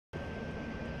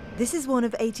This is one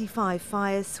of 85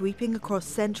 fires sweeping across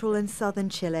central and southern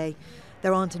Chile.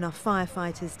 There aren't enough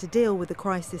firefighters to deal with a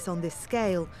crisis on this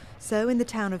scale, so in the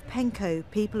town of Penco,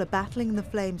 people are battling the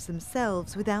flames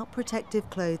themselves without protective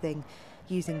clothing,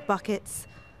 using buckets,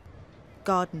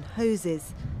 garden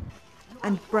hoses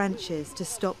and branches to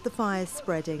stop the fires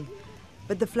spreading.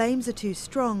 But the flames are too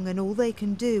strong and all they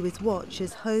can do is watch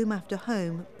as home after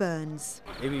home burns.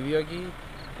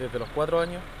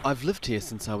 I've lived here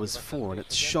since I was 4 and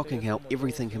it's shocking how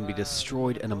everything can be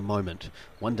destroyed in a moment.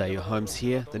 One day your home's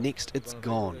here, the next it's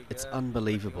gone. It's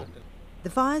unbelievable. The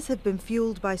fires have been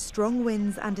fueled by strong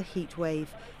winds and a heat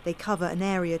wave. They cover an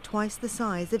area twice the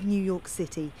size of New York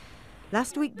City.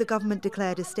 Last week the government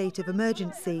declared a state of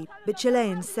emergency, but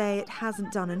Chileans say it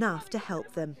hasn't done enough to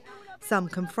help them. Some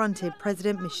confronted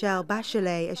President Michelle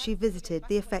Bachelet as she visited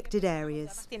the affected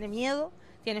areas.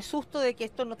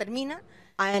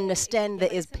 I understand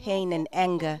there is pain and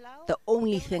anger. The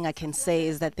only thing I can say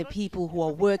is that the people who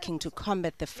are working to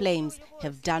combat the flames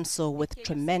have done so with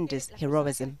tremendous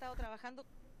heroism.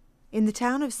 In the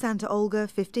town of Santa Olga,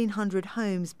 1,500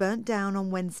 homes burnt down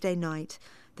on Wednesday night.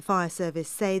 The fire service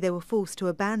say they were forced to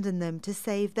abandon them to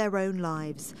save their own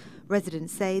lives.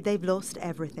 Residents say they've lost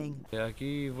everything. The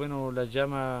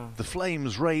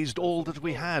flames raised all that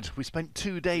we had. We spent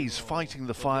 2 days fighting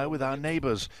the fire with our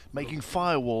neighbours, making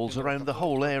firewalls around the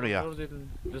whole area.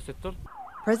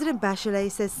 President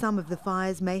Bachelet says some of the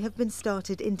fires may have been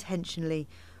started intentionally.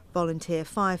 Volunteer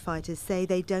firefighters say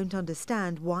they don't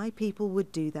understand why people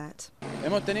would do that.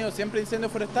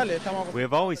 We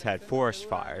have always had forest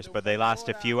fires, but they last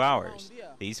a few hours.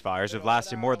 These fires have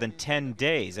lasted more than 10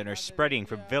 days and are spreading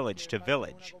from village to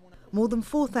village. More than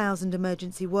 4,000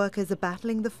 emergency workers are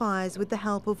battling the fires with the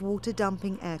help of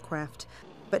water-dumping aircraft.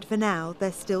 But for now,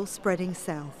 they're still spreading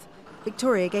south.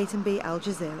 Victoria Gatenby, Al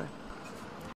Jazeera.